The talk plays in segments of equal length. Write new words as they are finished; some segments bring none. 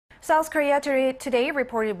South Korea today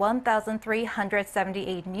reported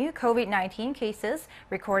 1,378 new COVID-19 cases,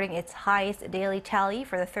 recording its highest daily tally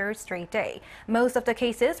for the third straight day. Most of the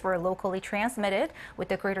cases were locally transmitted, with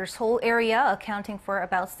the greater Seoul area accounting for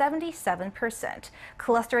about 77%.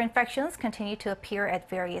 Cluster infections continue to appear at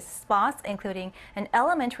various spots, including an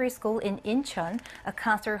elementary school in Incheon, a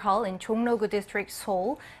concert hall in Jongno-gu district,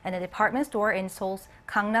 Seoul, and a department store in Seoul's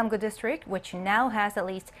Gangnam-gu district, which now has at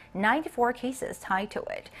least 94 cases tied to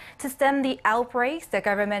it. To stem the outbreaks, the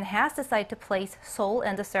government has decided to place Seoul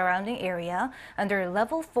and the surrounding area under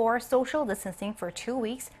level 4 social distancing for 2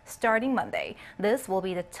 weeks starting Monday. This will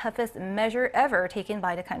be the toughest measure ever taken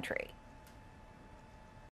by the country.